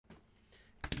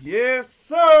Yes,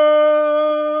 sir.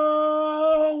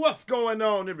 What's going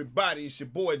on, everybody? It's your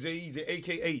boy Jay Easy,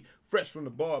 aka Fresh from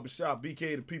the Barbershop,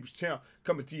 BK the People's Champ,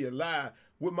 coming to you live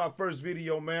with my first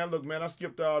video, man. Look, man, I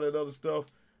skipped all that other stuff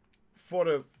for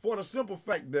the simple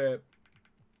fact that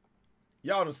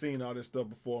y'all done seen all this stuff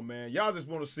before, man. Y'all just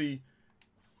want to see,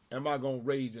 am I gonna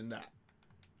rage or not?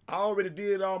 I already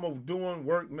did all my doing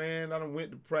work, man. I done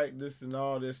went to practice and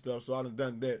all this stuff, so I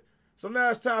done that. So now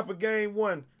it's time for game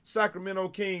one, Sacramento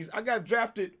Kings. I got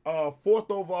drafted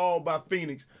 4th overall by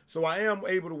Phoenix, so I am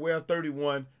able to wear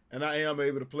 31, and I am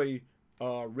able to play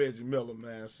Reggie Miller,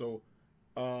 man. So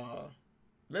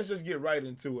let's just get right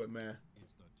into it, man.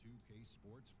 It's the 2K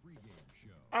Sports pregame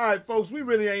show. All right, folks, we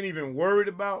really ain't even worried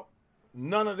about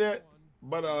none of that,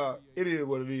 but it is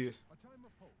what it is.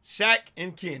 Shaq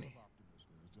and Kenny,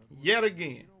 yet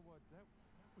again.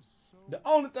 The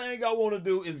only thing I want to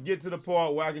do is get to the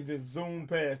part where I can just zoom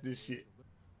past this shit.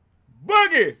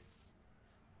 Boogie!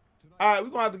 All right, we're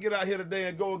going to have to get out here today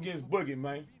and go against Boogie,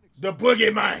 man. The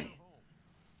Boogie, man.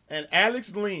 And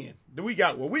Alex Lynn. We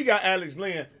got Alex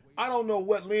Lynn. I don't know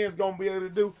what Lynn's going to be able to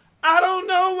do. I don't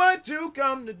know what you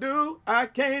come to do. I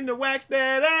came to wax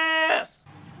that ass.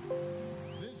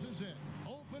 This is it.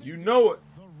 You know it.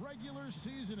 The regular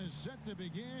season is set to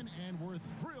begin, and we're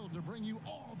thrilled to bring you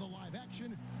all the live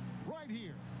action right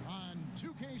here on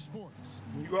 2K Sports.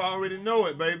 You already know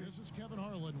it, baby. This is Kevin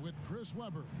Harlan with Chris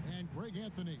Webber and Greg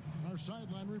Anthony, our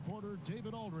sideline reporter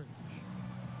David Aldridge.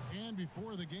 And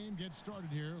before the game gets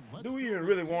started here, do we even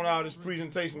really want all this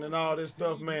presentation and all this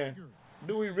stuff, man?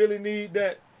 Do we really need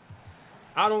that?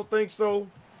 I don't think so. Look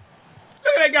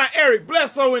at that guy, Eric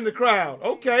Bledsoe, in the crowd.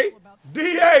 Okay.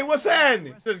 DA, what's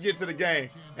happening? Let's get to the game.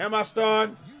 Am I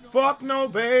starting? Fuck no,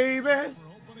 baby. I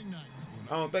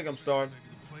don't think I'm starting.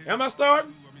 Am I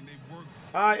starting?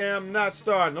 I am not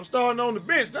starting. I'm starting on the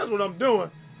bench. That's what I'm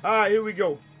doing. All right, here we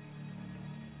go.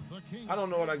 I don't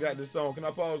know what I got this on. Can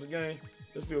I pause the game?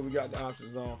 Let's see what we got the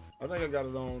options on. I think I got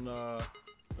it on,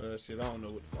 shit, I don't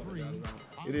know what the fuck I got it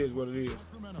on. It is what it is.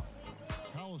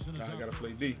 I got to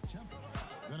play D.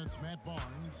 Then it's Matt Barnes.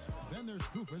 Then there's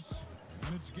Kufis.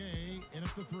 And it's Gay in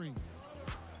at the 3.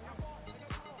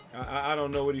 I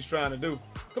don't know what he's trying to do.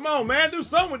 Come on, man. Do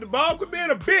something with the ball. Quit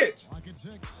being a bitch. Clock at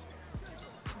 6.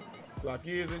 Clock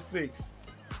is at 6.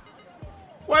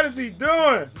 What is he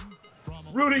doing?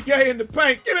 Rudy Gay in the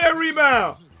paint. Give me that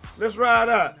rebound. Let's ride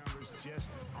out.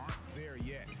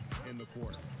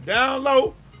 Down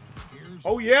low.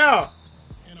 Oh, yeah.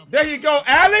 There you go,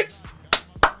 Alex.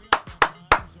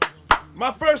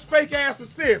 My first fake-ass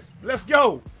assist. Let's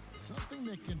go.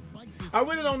 I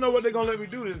really don't know what they're going to let me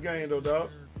do this game, though, dog.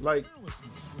 Like,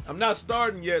 I'm not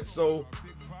starting yet, so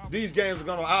these games are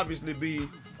going to obviously be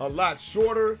a lot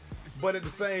shorter. But at the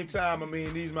same time, I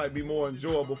mean, these might be more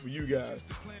enjoyable for you guys.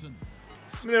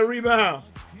 Give me that rebound.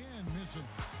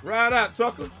 Ride out,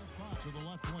 Tucker.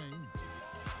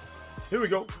 Here we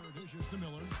go.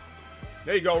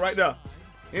 There you go, right there.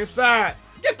 Inside.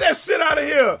 Get that shit out of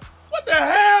here. What the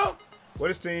hell? Well,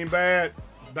 this team bad.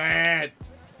 It's bad.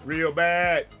 Real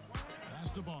bad.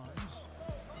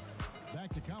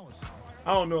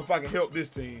 I don't know if I can help this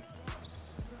team.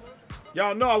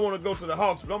 Y'all know I want to go to the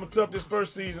Hawks, but I'm going to tough this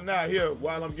first season out here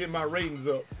while I'm getting my ratings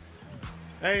up.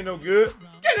 Ain't no good.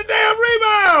 Get the damn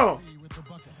rebound!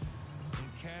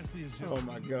 Oh,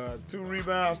 my God. 2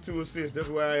 rebounds, 2 assists. That's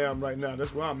where I am right now.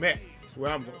 That's where I'm at. That's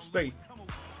where I'm going to stay.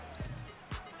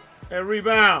 And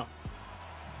rebound.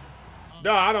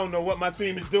 Dawg, I don't know what my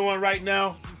team is doing right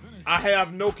now. I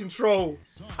have no control.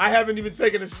 I haven't even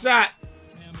taken a shot.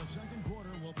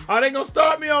 Are they going to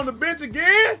start me on the bench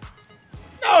again?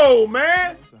 No,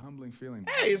 man. It's a humbling feeling.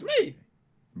 Hey, it's me.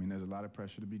 I mean, there's a lot of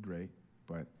pressure to be great,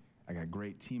 but I got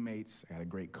great teammates, I got a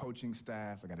great coaching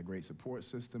staff, I got a great support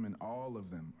system, and all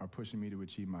of them are pushing me to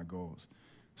achieve my goals.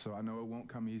 So I know it won't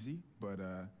come easy, but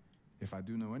if I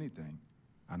do know anything,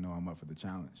 I know I'm up for the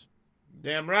challenge.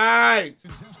 Damn right.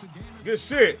 Good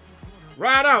shit.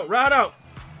 Ride out, ride out.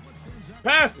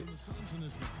 Pass it.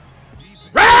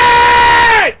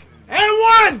 Right!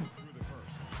 And 1.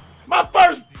 My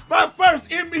first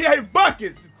NBA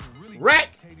buckets.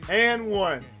 Rack and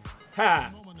 1.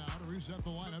 Ha.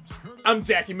 I'm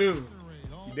Jackie Moon.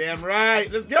 You damn right.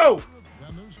 Let's go.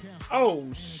 Oh,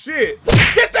 shit.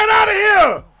 Get that out of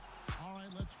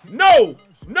here. No.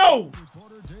 No.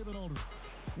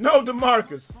 No,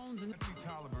 DeMarcus.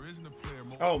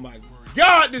 Oh, my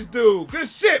God, this dude. Good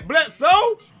shit,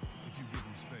 Bledsoe.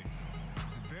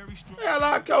 Hell,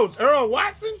 our coach, Earl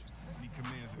Watson.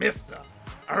 Mr.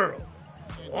 Earl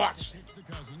Watson.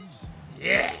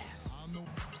 Yes.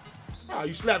 Oh,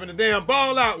 you slapping the damn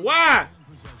ball out. Why?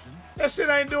 That shit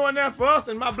ain't doing that for us,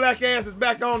 and my black ass is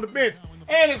back on the bench.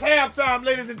 And it's halftime,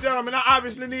 ladies and gentlemen. I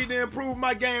obviously need to improve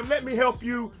my game. Let me help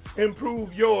you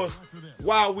improve yours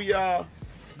while we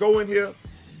go in here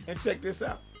and check this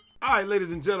out. All right,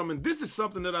 ladies and gentlemen, this is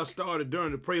something that I started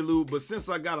during the prelude, but since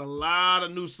I got a lot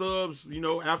of new subs, you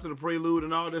know, after the prelude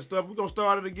and all that stuff, we're going to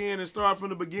start it again and start from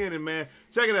the beginning, man.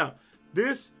 Check it out.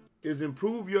 This is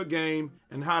improve your game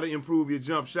and how to improve your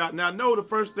jump shot. Now, I know the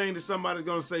first thing that somebody's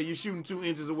going to say, you're shooting 2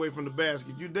 inches away from the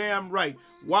basket. You're damn right.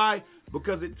 Why?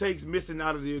 Because it takes missing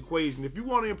out of the equation. If you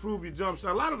want to improve your jump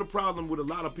shot, a lot of the problem with a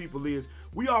lot of people is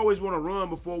we always want to run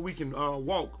before we can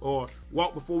walk, or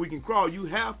walk before we can crawl. You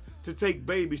have to take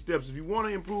baby steps. If you want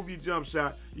to improve your jump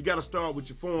shot, you got to start with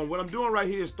your form. What I'm doing right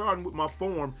here is starting with my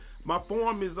form. My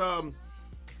form is,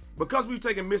 because we've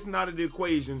taken missing out of the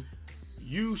equation,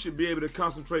 you should be able to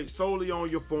concentrate solely on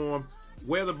your form,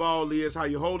 where the ball is, how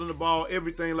you're holding the ball,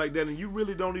 everything like that. And you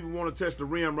really don't even want to touch the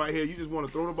rim right here. You just want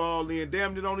to throw the ball in.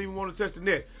 Damn, you don't even want to touch the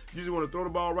net. You just want to throw the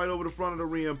ball right over the front of the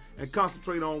rim and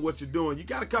concentrate on what you're doing. You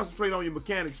got to concentrate on your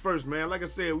mechanics first, man. Like I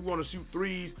said, we want to shoot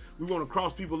threes. We want to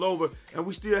cross people over, and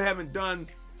we still haven't done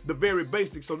the very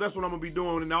basics. So that's what I'm going to be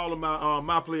doing in all of my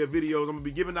my player videos. I'm going to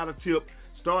be giving out a tip,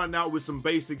 starting out with some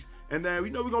basics. And then, you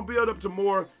know, we're going to build up to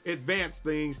more advanced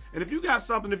things. And if you got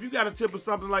something, if you got a tip or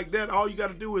something like that, all you got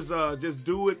to do is just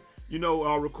do it, you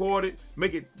know, record it,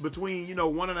 make it between, you know,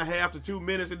 1.5 to 2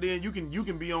 minutes. And then you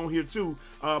can be on here too,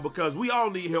 because we all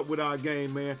need help with our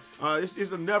game, man.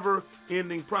 It's a never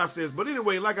ending process. But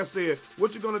anyway, like I said,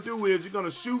 what you're going to do is you're going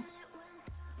to shoot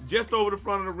just over the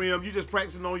front of the rim. You're just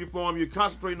practicing on your form. You're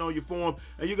concentrating on your form,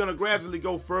 and you're going to gradually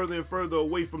go further and further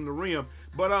away from the rim.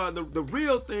 But the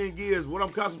real thing is, what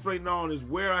I'm concentrating on is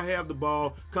where I have the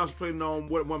ball, concentrating on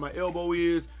where my elbow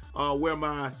is, where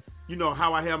my, you know,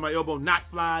 how I have my elbow not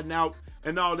sliding out,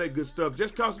 and all that good stuff.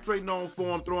 Just concentrating on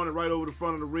form, throwing it right over the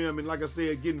front of the rim, and like I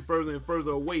said, getting further and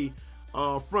further away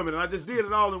from it. And I just did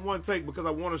it all in one take because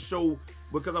I want to show,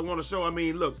 I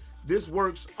mean, look, this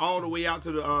works all the way out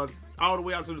to the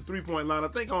 3-point line. I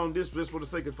think on this, just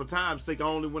for time's sake, I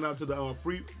only went out to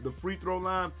the free throw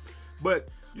line. But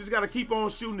you just got to keep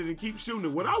on shooting it and keep shooting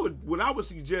it. What I would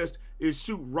suggest is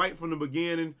shoot right from the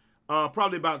beginning,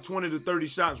 probably about 20 to 30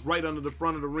 shots right under the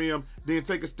front of the rim. Then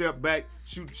take a step back,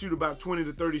 shoot about 20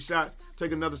 to 30 shots.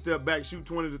 Take another step back, shoot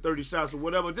 20 to 30 shots or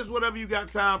whatever. Just whatever you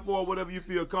got time for, whatever you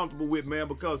feel comfortable with, man.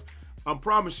 Because I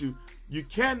promise you, you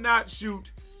cannot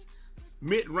shoot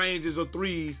mid-ranges or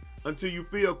threes until you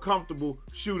feel comfortable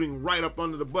shooting right up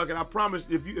under the bucket. I promise,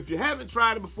 if you haven't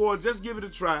tried it before, just give it a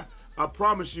try. I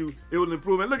promise you it will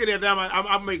improve. And look at that,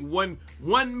 I make one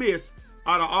miss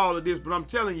out of all of this, but I'm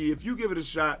telling you, if you give it a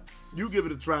shot, you give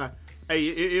it a try, hey,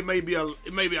 it may be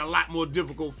a lot more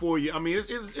difficult for you. I mean,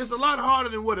 it's a lot harder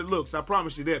than what it looks. I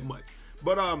promise you that much.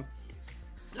 But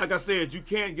like I said, you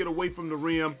can't get away from the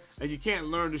rim, and you can't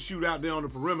learn to shoot out there on the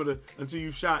perimeter until you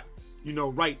shot, you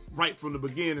know, right from the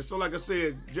beginning. So like I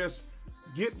said, just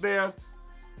get there,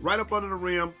 right up under the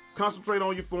rim, concentrate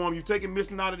on your form. You're taking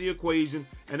missing out of the equation,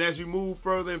 and as you move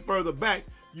further and further back,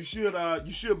 you should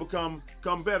become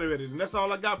better at it. And that's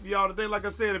all I got for y'all today. Like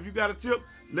I said, if you got a tip,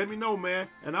 let me know, man.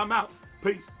 And I'm out.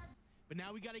 Peace. But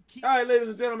now we gotta keep. All right, ladies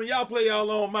and gentlemen, y'all play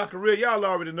y'all on my career. Y'all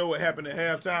already know what happened at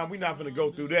halftime. We're not gonna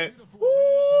go through that. Woo!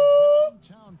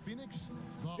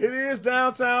 It is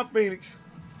downtown Phoenix.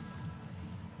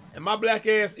 And my black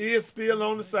ass is still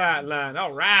on the sideline.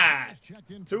 All right.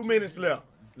 2 minutes left.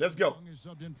 Let's go.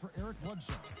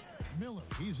 Miller,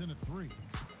 he's in at 3.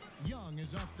 Young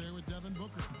is up there with Devin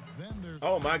Booker. Then there's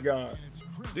oh my God.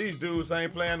 These dudes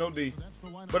ain't playing no D.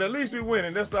 But at least we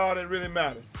winning. That's all that really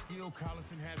matters.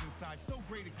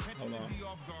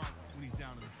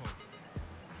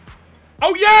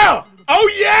 Oh yeah!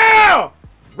 Oh yeah!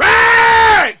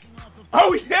 Right!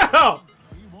 Oh yeah!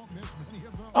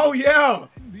 Oh yeah!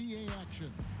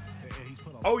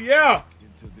 Oh yeah!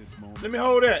 Let me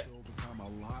hold that.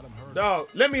 Dog,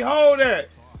 let me hold that.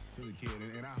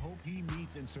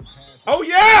 Oh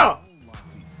yeah!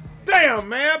 Damn,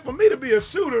 man, for me to be a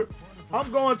shooter,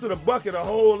 I'm going to the bucket a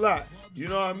whole lot. You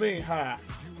know what I mean? Hi.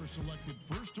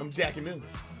 I'm Jackie Miller.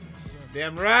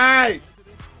 Damn right.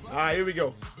 All right, here we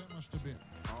go.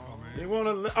 You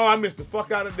wanna? Oh, I missed the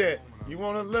fuck out of that. You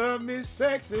wanna love me,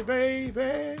 sexy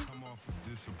baby?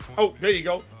 Oh, there you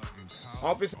go.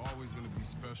 Office.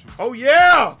 Oh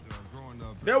yeah.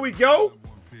 There we go.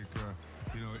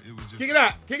 Kick it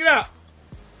out. Kick it out.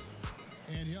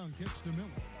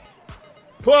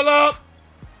 Pull up.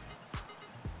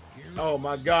 Oh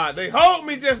my God, they hold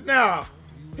me just now.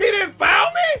 He didn't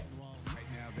foul me.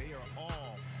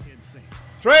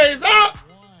 Trey's up.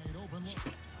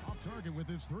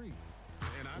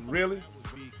 Really?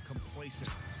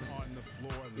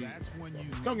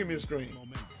 Come give me the screen.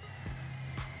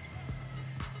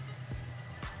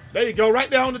 There you go, right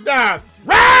there on the dive.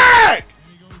 Rack!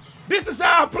 This is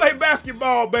how I play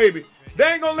basketball, baby. They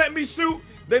ain't gonna let me shoot.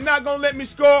 They're not gonna let me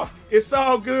score. It's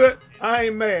all good. I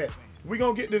ain't mad. We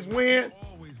gonna get this win.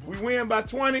 We win by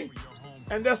 20,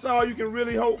 and that's all you can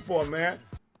really hope for, man.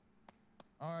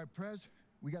 All right, Prez,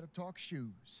 we got to talk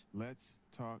shoes. Let's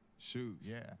talk shoes.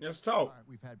 Yeah. Let's talk. All right,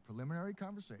 we've had preliminary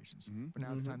conversations, but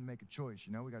now it's time to make a choice.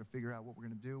 You know, we got to figure out what we're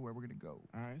going to do, where we're going to go.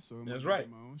 All right, so That's right.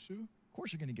 My own shoe? Of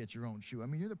course you're going to get your own shoe. I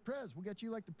mean, you're the Prez. We'll get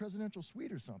you like the presidential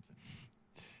suite or something.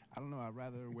 I don't know. I'd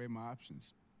rather weigh my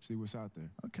options, see what's out there.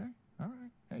 Okay. All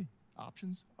right. Hey,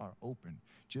 options are open.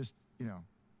 Just, you know,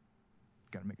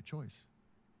 got to make a choice.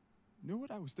 You know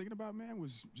what I was thinking about, man,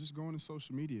 was just going to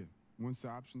social media. Once the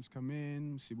options come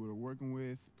in, see what we're working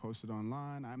with, post it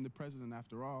online. I'm the president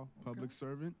after all, public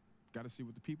servant. Got to see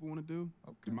what the people want to do.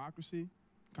 Democracy,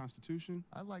 Constitution.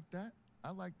 I like that. I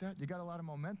like that. You got a lot of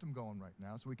momentum going right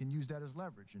now, so we can use that as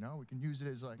leverage, you know? We can use it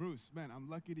as like... Bruce, man, I'm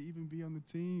lucky to even be on the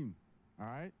team, all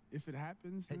right? If it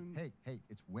happens, then... Hey,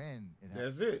 it's when it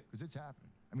happens. That's it. Because it's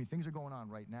happening. I mean, things are going on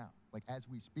right now. Like, as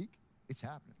we speak, it's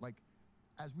happening. Like,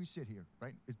 as we sit here,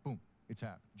 right? It's boom. It's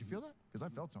happening. Did you feel that? Because I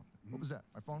felt something. What was that?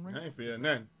 My phone ring? I ain't feel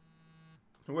nothing.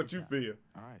 What you feel?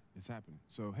 All right, it's happening.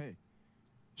 So, hey,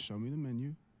 show me the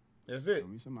menu. That's it. Show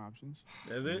me some options.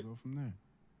 That's it. We'll go from there.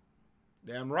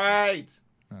 Damn right.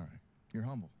 All right. You're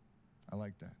humble. I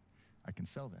like that. I can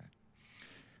sell that.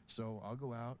 So I'll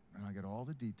go out and I'll get all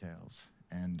the details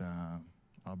and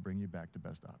I'll bring you back the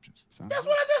best options. That's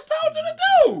what I just told you to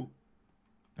do.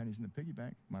 Pennies in the piggy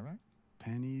bank. Am I right?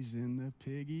 Pennies in the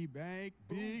piggy bank,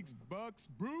 bigs, bucks,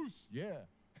 Bruce. Yeah.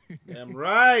 Damn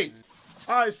right.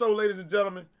 All right, so ladies and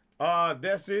gentlemen,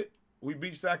 that's it. We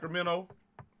beat Sacramento.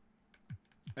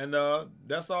 And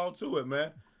that's all to it,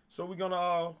 man. So we're going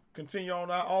to continue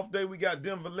on our off day. We got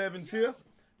Denver 11s here,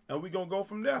 and we're going to go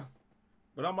from there.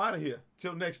 But I'm out of here.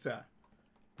 Till next time.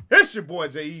 It's your boy,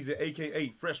 Jay Easy, a.k.a.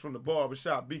 Fresh from the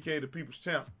Barbershop, BK the People's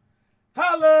Champ.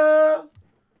 Holla!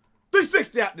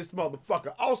 360 out this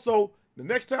motherfucker. Also, the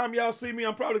next time y'all see me,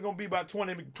 I'm probably going to be about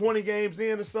 20 games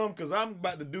in or something because I'm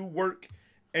about to do work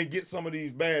and get some of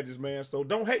these badges, man. So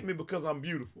don't hate me because I'm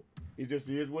beautiful. It just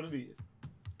is what it is.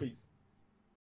 Peace.